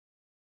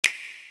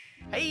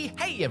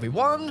Hey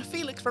everyone,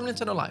 Felix from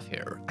Nintendo Life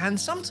here, and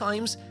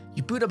sometimes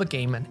you boot up a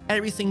game and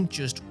everything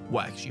just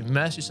works. You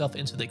immerse yourself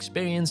into the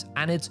experience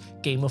and it's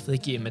Game of the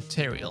Year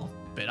material.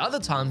 But other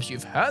times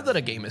you've heard that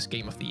a game is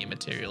Game of the Year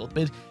material,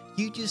 but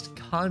you just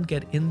can't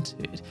get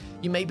into it.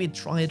 You maybe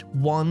try it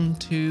 1,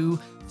 2,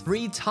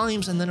 3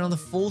 times and then on the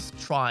 4th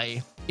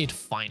try, it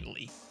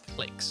finally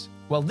clicks.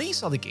 Well,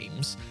 these are the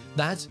games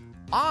that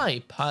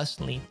I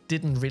personally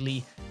didn't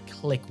really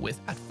click with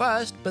at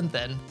first, but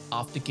then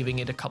after giving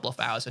it a couple of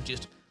hours of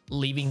just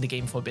leaving the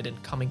game for a bit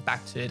and coming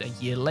back to it a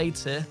year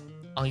later,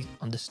 I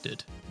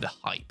understood the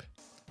hype.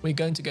 We're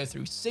going to go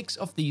through 6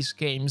 of these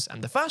games,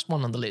 and the first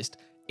one on the list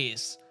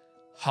is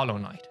Hollow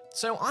Knight.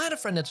 So I had a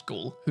friend at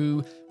school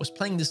who was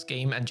playing this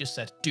game and just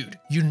said, dude,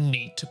 you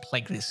need to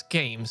play this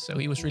game. So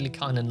he was really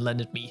kind and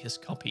lended me his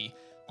copy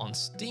on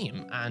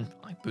Steam, and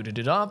I booted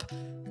it up.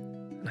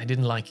 And I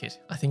didn't like it.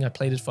 I think I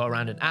played it for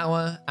around an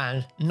hour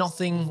and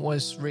nothing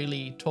was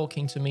really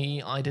talking to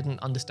me. I didn't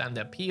understand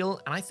the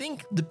appeal. And I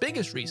think the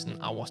biggest reason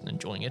I wasn't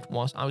enjoying it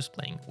was I was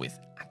playing with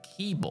a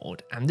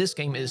keyboard. And this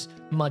game is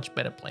much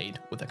better played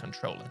with a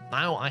controller.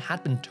 Now, I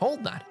had been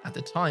told that at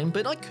the time,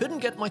 but I couldn't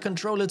get my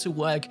controller to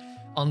work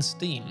on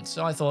Steam.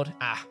 So I thought,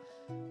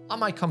 I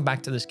might come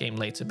back to this game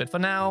later. But for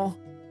now,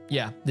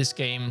 yeah, this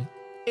game,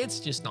 it's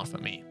just not for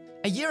me.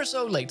 A year or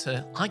so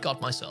later, I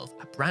got myself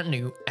a brand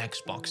new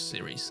Xbox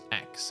Series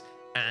X,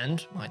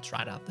 and I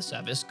tried out the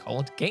service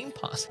called Game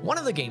Pass. One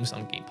of the games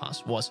on Game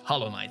Pass was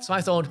Hollow Knight, so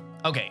I thought,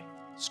 okay,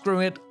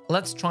 screw it,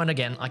 let's try it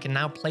again. I can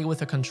now play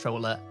with a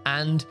controller,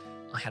 and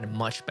I had a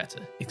much better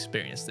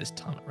experience this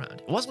time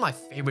around. It wasn't my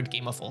favorite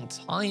game of all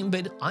time,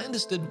 but I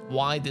understood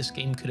why this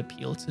game could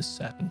appeal to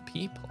certain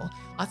people.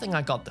 I think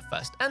I got the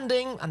first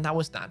ending, and that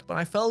was that, but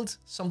I felt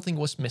something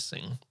was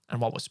missing, and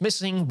what was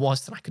missing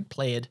was that I could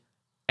play it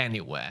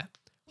anywhere.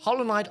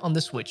 Hollow Knight on the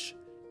Switch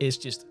is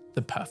just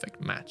the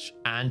perfect match,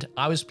 and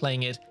I was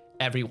playing it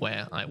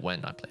everywhere I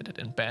went. I played it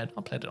in bed,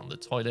 I played it on the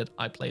toilet,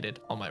 I played it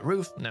on my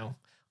roof. No,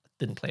 I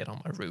didn't play it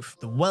on my roof.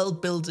 The world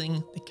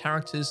building, the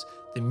characters,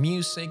 the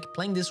music,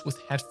 playing this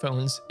with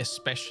headphones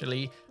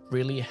especially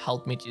really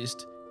helped me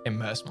just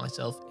immerse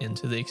myself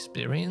into the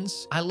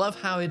experience. I love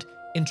how it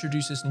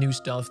introduces new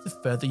stuff the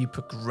further you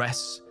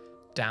progress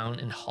down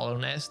in Hollow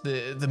Knight.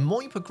 The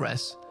more you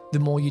progress, the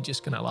more you're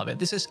just gonna love it.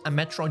 This is a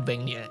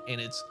Metroidvania in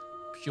its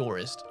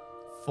purest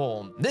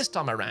form. This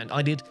time around,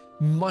 I did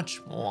much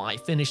more. I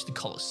finished the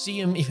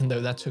Colosseum, even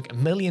though that took a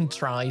million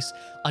tries.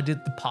 I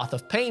did the Path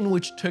of Pain,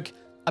 which took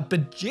a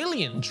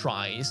bajillion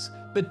tries,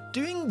 but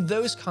doing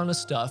those kind of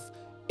stuff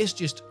is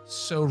just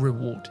so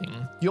rewarding.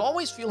 You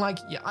always feel like,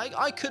 yeah,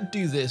 I could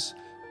do this,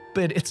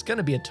 but it's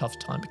gonna be a tough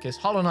time because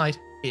Hollow Knight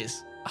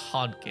is a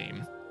hard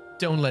game.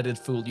 Don't let it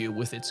fool you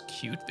with its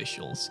cute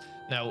visuals.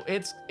 No,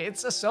 it's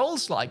a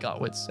Souls-like, I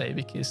would say,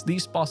 because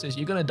these bosses,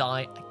 you're gonna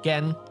die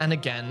again and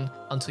again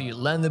until you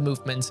learn the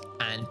movements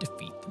and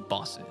defeat the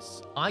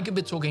bosses. I could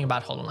be talking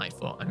about Hollow Knight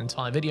for an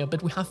entire video,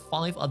 but we have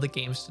 5 other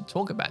games to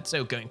talk about.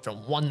 So going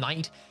from one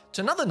night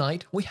to another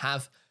night, we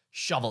have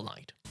Shovel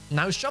Knight.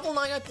 Now, Shovel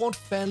Knight I bought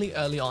fairly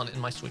early on in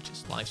my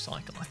Switch's life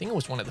cycle. I think it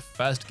was one of the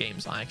first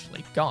games I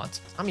actually got.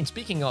 I mean,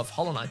 speaking of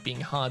Hollow Knight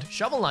being hard,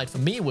 Shovel Knight for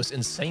me was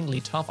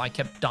insanely tough. I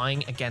kept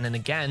dying again and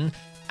again,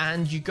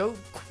 and you go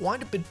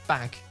quite a bit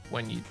back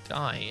when you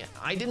die.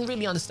 I didn't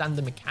really understand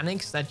the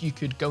mechanics that you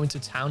could go into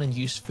town and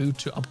use food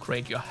to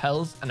upgrade your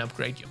health and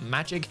upgrade your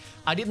magic.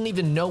 I didn't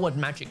even know what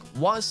magic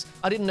was.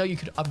 I didn't know you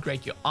could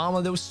upgrade your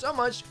armor. There was so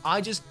much I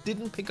just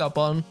didn't pick up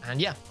on,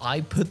 and yeah, I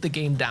put the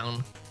game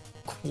down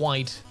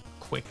quite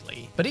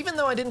quickly. But even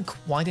though I didn't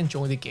quite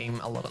enjoy the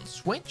game a lot on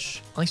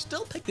Switch, I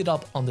still picked it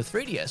up on the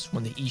 3DS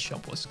when the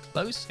eShop was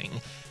closing,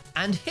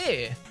 and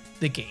here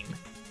the game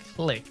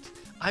clicked.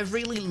 I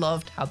really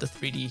loved how the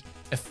 3D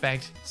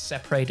effect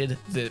separated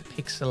the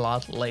pixel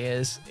art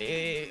layers.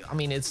 I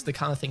mean, it's the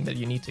kind of thing that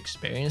you need to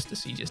experience to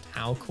see just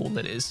how cool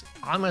it is.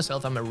 I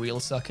myself am a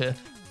real sucker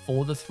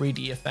for the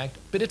 3D effect,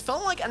 but it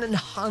felt like an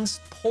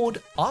enhanced port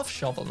of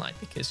Shovel Knight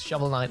because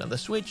Shovel Knight on the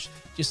Switch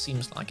just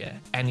seems like a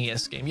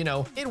NES game. You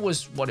know, it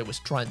was what it was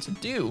trying to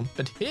do,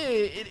 but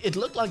here it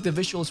looked like the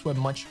visuals were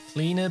much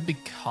cleaner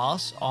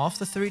because of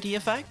the 3D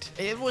effect.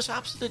 It was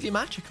absolutely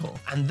magical.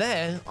 And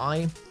there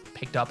I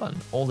picked up on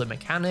all the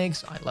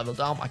mechanics, I leveled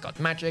up, I got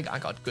magic, I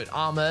got good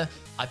armor,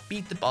 I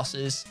beat the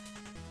bosses.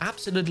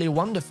 Absolutely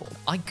wonderful.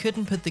 I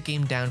couldn't put the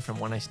game down from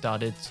when I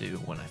started to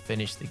when I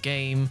finished the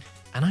game,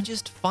 and I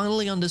just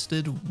finally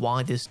understood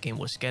why this game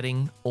was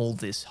getting all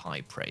this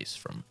high praise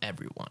from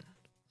everyone.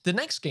 The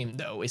next game,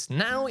 though, is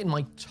now in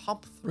my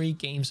top 3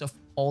 games of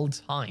all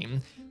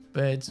time,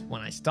 but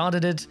when I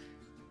started it,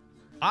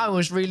 I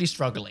was really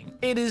struggling.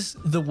 It is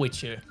The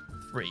Witcher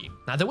 3.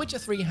 Now, The Witcher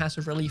 3 has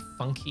a really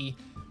funky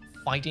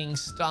fighting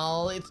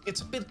style.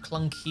 It's a bit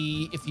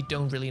clunky if you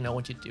don't really know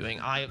what you're doing.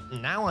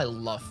 Now I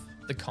love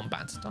the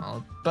combat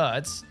style,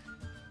 but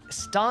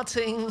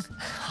starting,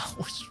 I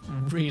was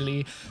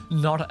really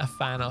not a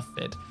fan of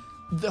it.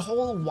 The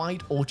whole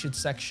White Orchard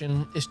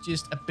section is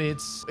just a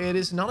bit, it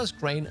is not as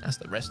great as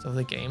the rest of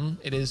the game.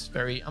 It is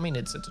very, I mean,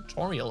 it's a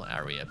tutorial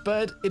area,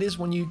 but it is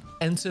when you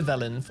enter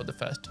Velen for the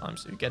first time,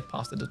 so you get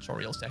past the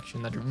tutorial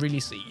section, that you really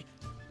see,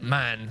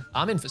 man,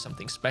 I'm in for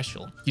something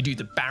special. You do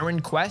the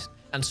Baron quest,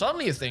 and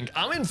suddenly you think,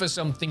 I'm in for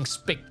something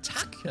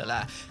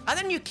spectacular. And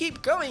then you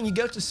keep going, you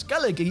go to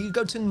Skellige, you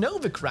go to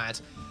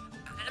Novigrad,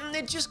 and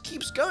it just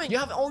keeps going. You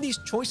have all these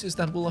choices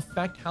that will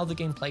affect how the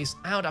game plays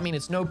out. I mean,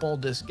 it's no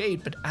Baldur's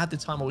Gate, but at the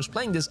time I was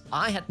playing this,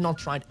 I had not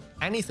tried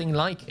anything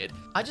like it.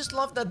 I just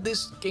love that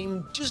this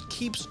game just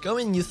keeps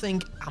going. You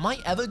think, am I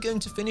ever going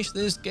to finish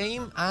this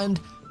game? And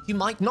you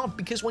might not,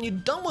 because when you're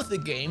done with the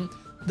game,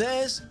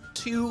 there's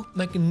 2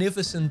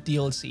 magnificent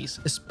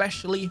DLCs,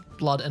 especially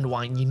Blood and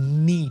Wine. You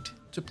need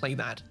to play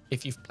that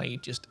if you've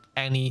played just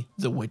any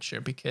The Witcher,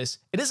 because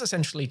it is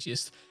essentially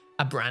just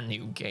a brand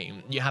new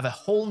game. You have a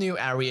whole new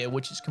area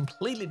which is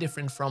completely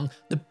different from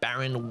the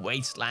barren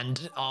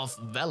wasteland of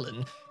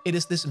Velen. It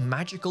is this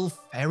magical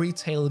fairy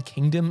tale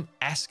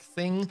kingdom-esque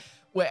thing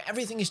where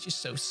everything is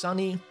just so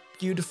sunny,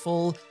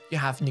 beautiful. You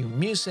have new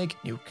music,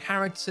 new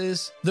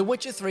characters. The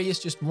Witcher 3 is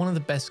just one of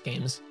the best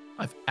games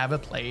I've ever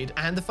played.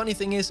 And the funny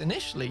thing is,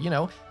 initially, you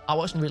know, I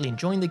wasn't really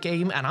enjoying the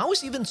game, and I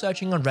was even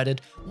searching on Reddit,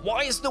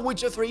 why is The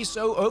Witcher 3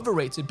 so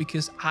overrated?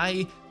 Because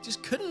I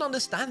just couldn't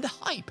understand the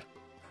hype.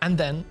 And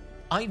then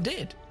I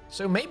did.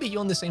 So maybe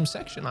you're in the same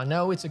section. I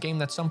know it's a game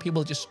that some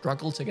people just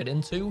struggle to get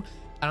into,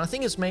 and I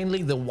think it's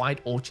mainly the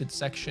White Orchard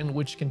section,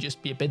 which can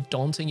just be a bit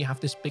daunting. You have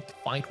this big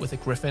fight with a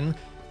griffin,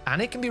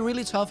 and it can be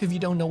really tough if you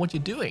don't know what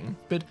you're doing.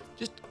 But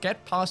just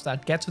get past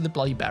that, get to the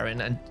Bloody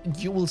Baron, and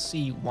you will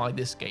see why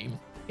this game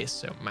is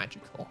so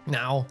magical.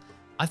 Now,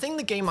 I think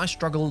the game I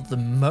struggled the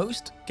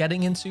most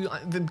getting into,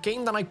 the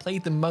game that I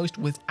played the most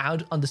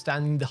without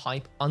understanding the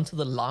hype until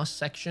the last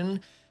section,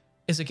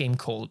 is a game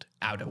called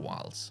Outer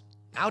Wilds.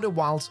 Outer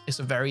Wilds is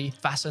a very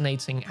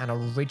fascinating and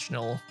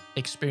original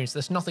experience.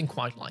 There's nothing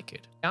quite like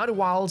it. Outer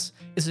Wilds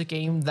is a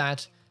game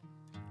that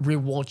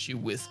rewards you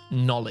with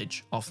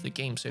knowledge of the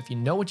game. So if you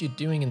know what you're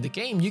doing in the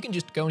game, you can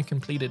just go and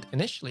complete it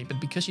initially. But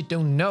because you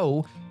don't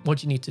know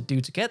what you need to do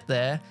to get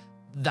there,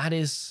 that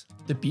is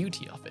the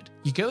beauty of it.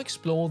 You go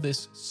explore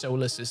this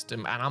solar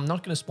system, and I'm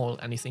not going to spoil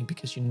anything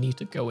because you need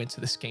to go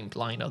into this game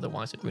blind,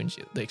 otherwise it ruins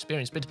the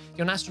experience. But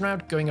you're an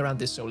astronaut going around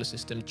this solar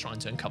system trying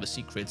to uncover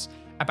secrets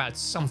about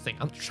something.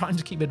 I'm trying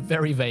to keep it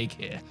very vague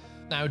here.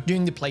 Now,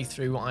 doing the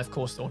playthrough, I of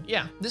course thought,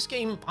 yeah, this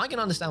game, I can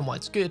understand why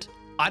it's good.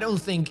 I don't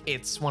think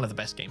it's one of the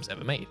best games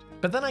ever made.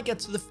 But then I get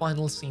to the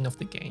final scene of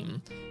the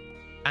game,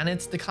 and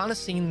it's the kind of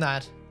scene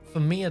that, for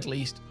me at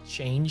least,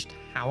 changed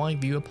how I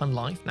view upon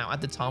life. Now,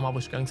 at the time, I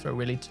was going through a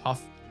really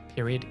tough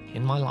period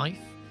in my life,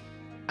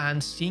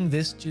 and seeing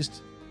this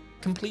just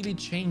completely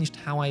changed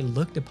how I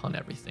looked upon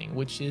everything,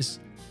 which is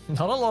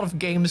not a lot of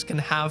games can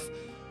have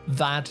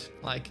that,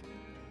 like,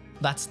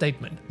 that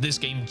statement. This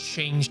game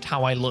changed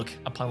how I look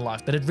upon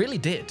life, but it really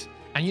did.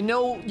 And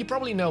you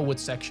probably know what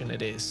section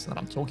it is that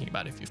I'm talking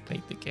about if you've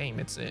played the game.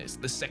 It's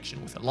the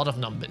section with a lot of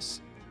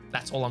numbers.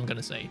 That's all I'm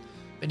gonna say.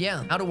 But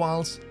yeah, Outer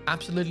Wilds,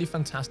 absolutely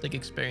fantastic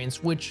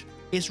experience, which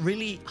is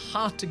really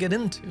hard to get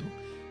into.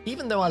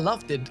 Even though I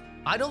loved it,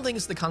 I don't think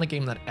it's the kind of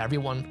game that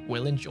everyone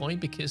will enjoy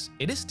because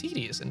it is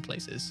tedious in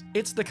places.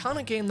 It's the kind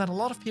of game that a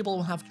lot of people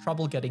will have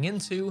trouble getting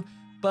into,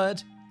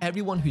 but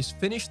everyone who's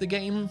finished the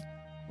game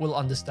will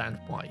understand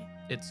why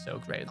it's so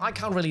great. I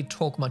can't really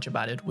talk much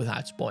about it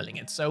without spoiling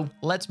it, so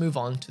let's move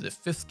on to the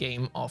 5th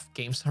game of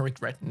games I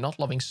regret not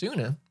loving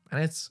sooner,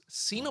 and it's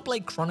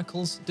Xenoblade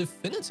Chronicles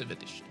Definitive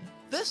Edition.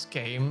 This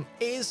game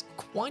is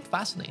quite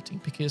fascinating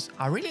because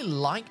I really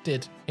liked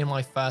it in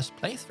my first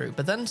playthrough,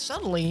 but then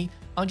suddenly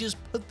I just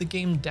put the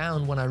game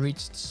down when I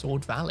reached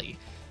Sword Valley.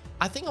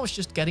 I think I was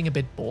just getting a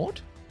bit bored,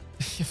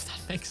 if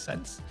that makes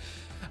sense.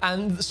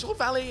 And Sword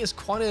Valley is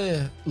quite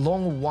a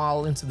long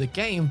while into the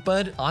game,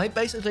 but I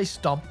basically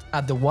stopped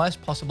at the worst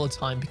possible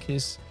time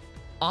because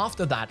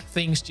after that,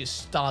 things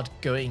just start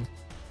going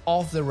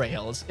off the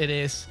rails. It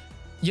is,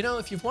 you know,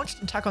 if you've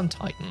watched Attack on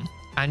Titan,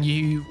 and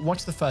you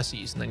watch the first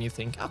season and you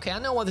think, okay, I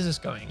know where this is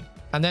going.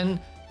 And then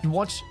you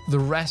watch the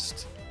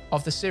rest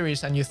of the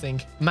series and you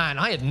think, man,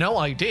 I had no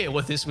idea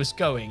where this was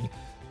going.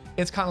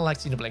 It's kind of like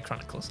Xenoblade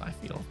Chronicles, I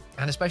feel.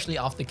 And especially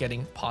after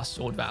getting past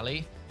Sword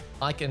Valley,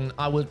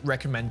 I would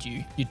recommend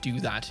you do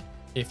that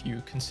if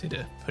you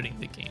consider putting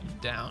the game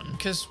down.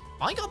 Because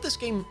I got this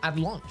game at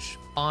launch.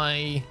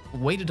 I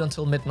waited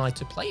until midnight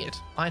to play it.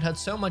 I'd heard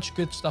so much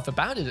good stuff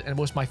about it, and it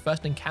was my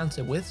first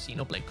encounter with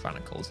Xenoblade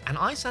Chronicles. And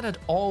I sat at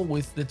awe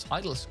with the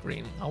title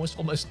screen. I was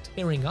almost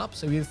tearing up.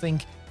 So you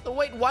think, oh,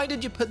 wait, why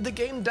did you put the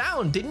game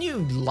down? Didn't you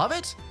love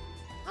it?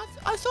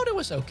 I thought it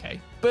was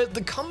okay. But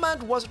the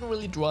combat wasn't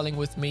really dwelling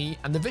with me,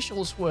 and the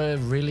visuals were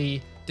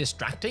really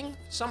distracting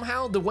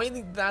somehow. The way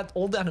that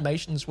all the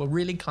animations were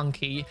really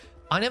clunky.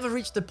 I never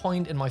reached the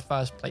point in my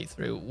first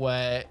playthrough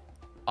where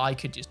I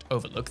could just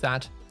overlook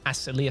that, as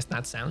silly as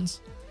that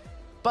sounds.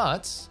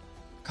 But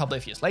a couple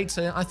of years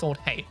later, I thought,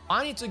 hey,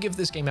 I need to give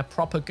this game a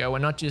proper go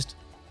and not just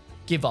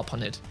give up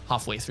on it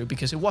halfway through,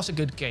 because it was a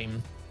good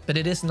game. But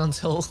it isn't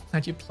until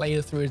that you play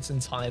it through its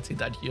entirety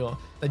that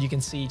you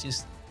can see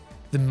just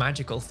the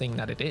magical thing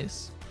that it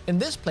is. In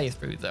this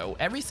playthrough though,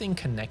 everything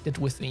connected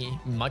with me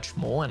much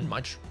more and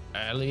much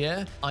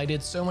earlier. I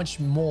did so much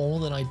more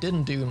than I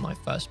didn't do in my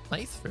first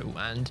playthrough,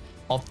 and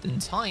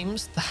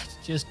oftentimes that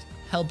just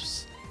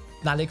helps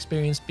that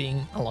experience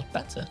being a lot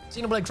better.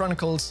 Xenoblade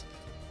Chronicles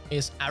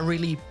is a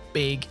really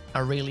big,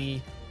 a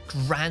really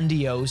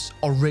grandiose,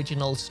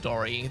 original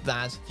story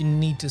that you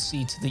need to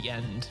see to the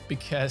end,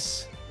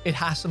 because it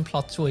has some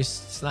plot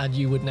twists that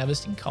you would never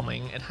see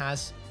coming. It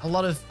has a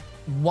lot of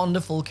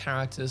wonderful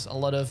characters, a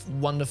lot of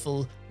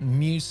wonderful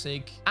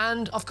music,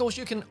 and of course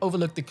you can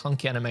overlook the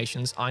clunky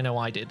animations. I know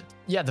I did.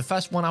 Yeah, the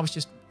first one I was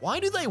just, why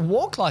do they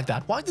walk like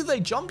that? Why do they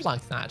jump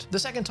like that? The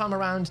second time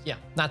around, yeah,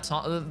 that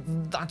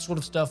sort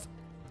of stuff,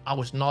 I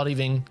was not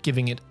even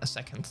giving it a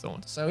second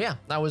thought. So yeah,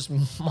 that was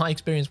my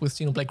experience with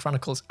Xenoblade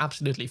Chronicles.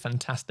 Absolutely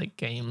fantastic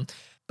game.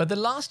 But the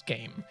last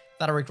game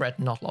that I regret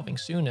not loving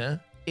sooner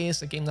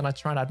is a game that I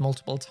tried out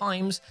multiple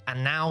times,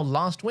 and now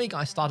last week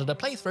I started a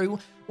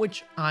playthrough,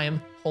 which I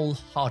am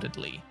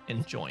wholeheartedly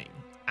enjoying.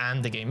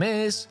 And the game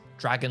is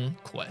Dragon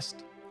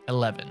Quest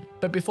XI.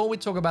 But before we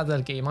talk about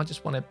that game, I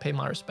just want to pay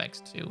my respects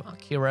to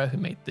Akira, who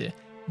made the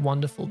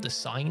wonderful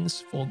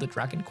designs for the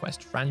Dragon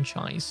Quest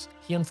franchise.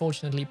 He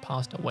unfortunately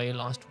passed away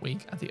last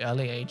week at the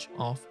early age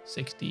of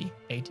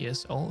 68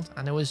 years old,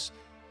 and it was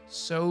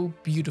so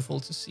beautiful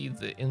to see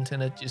the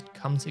internet just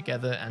come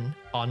together and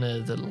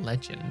honor the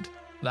legend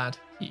that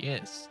he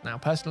is. Now,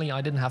 personally, I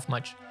didn't have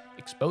much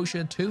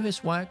exposure to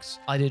his works.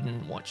 I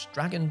didn't watch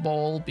Dragon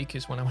Ball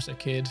because when I was a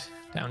kid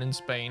down in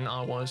Spain,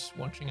 I was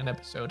watching an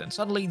episode and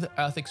suddenly the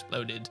earth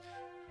exploded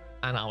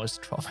and I was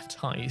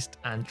traumatized.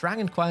 And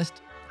Dragon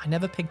Quest, I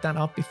never picked that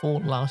up before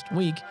last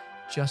week,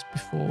 just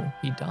before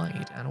he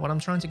died. And what I'm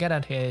trying to get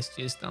at here is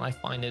just that I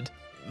find it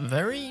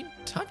very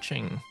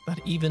touching that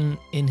even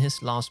in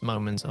his last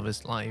moments of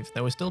his life,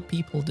 there were still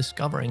people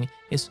discovering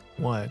his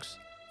works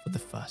for the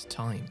first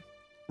time.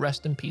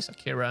 Rest in peace,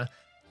 Akira.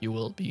 You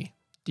will be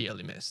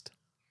dearly missed.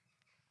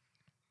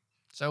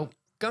 So,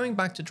 going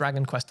back to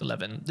Dragon Quest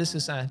XI, this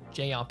is a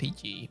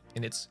JRPG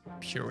in its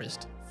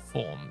purest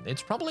form.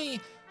 It's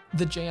probably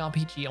the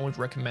JRPG I would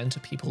recommend to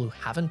people who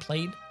haven't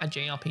played a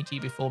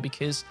JRPG before,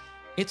 because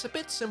it's a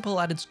bit simple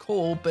at its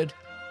core, but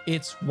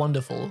it's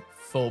wonderful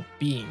for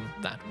being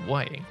that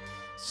way.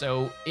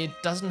 So it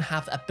doesn't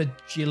have a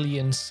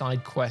bajillion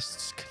side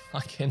quests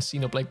like in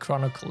Xenoblade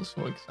Chronicles,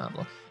 for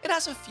example. It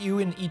has a few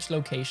in each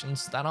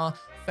locations that are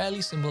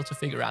fairly simple to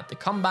figure out. The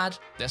combat,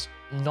 there's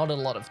not a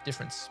lot of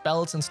different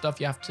spells and stuff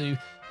you have to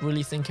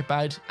really think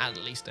about, at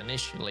least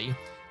initially.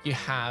 You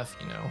have,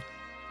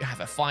 you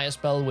have a fire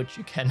spell which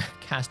you can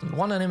cast on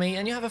one enemy,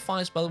 and you have a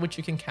fire spell which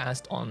you can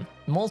cast on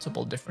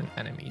multiple different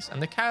enemies. And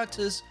the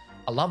characters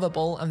are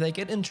lovable and they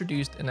get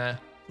introduced in a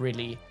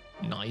really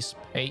nice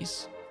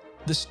pace.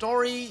 The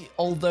story,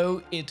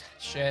 although it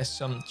shares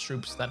some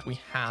tropes that we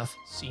have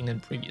seen in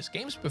previous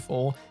games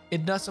before,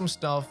 it does some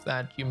stuff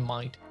that you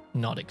might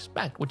not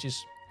expect, which is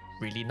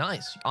really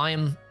nice. I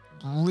am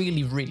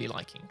really, really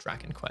liking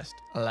Dragon Quest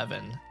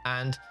XI.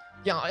 And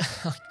yeah, I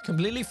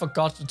completely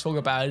forgot to talk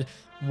about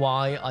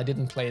why I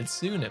didn't play it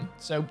sooner.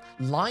 So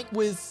like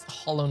with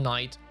Hollow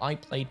Knight, I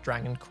played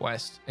Dragon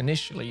Quest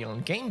initially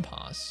on Game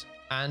Pass.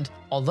 And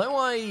although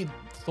I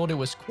thought it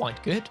was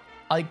quite good,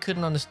 I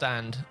couldn't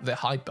understand the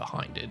hype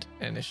behind it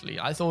initially.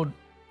 I thought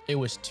it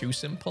was too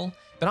simple.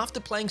 But after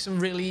playing some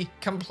really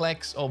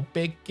complex or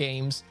big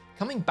games,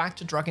 coming back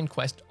to Dragon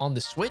Quest on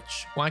the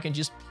Switch, where I can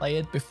just play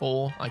it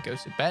before I go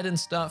to bed and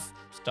stuff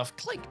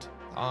clicked.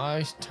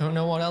 I don't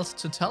know what else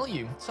to tell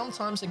you.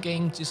 Sometimes a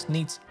game just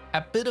needs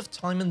a bit of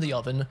time in the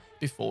oven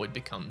before it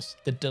becomes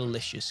the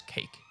delicious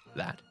cake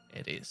that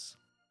it is.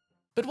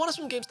 But what are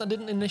some games that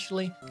didn't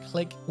initially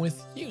click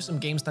with you? Some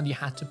games that you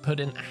had to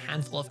put in a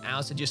handful of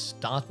hours to just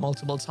start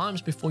multiple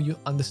times before you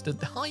understood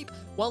the hype?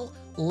 Well,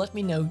 let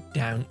me know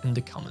down in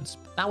the comments.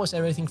 That was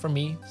everything from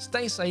me.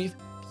 Stay safe,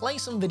 play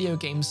some video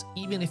games,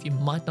 even if you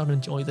might not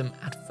enjoy them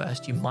at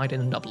first, you might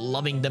end up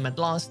loving them at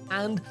last,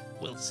 and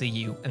we'll see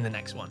you in the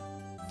next one.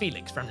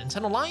 Felix from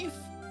Nintendo Life,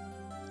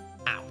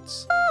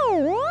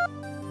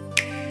 out.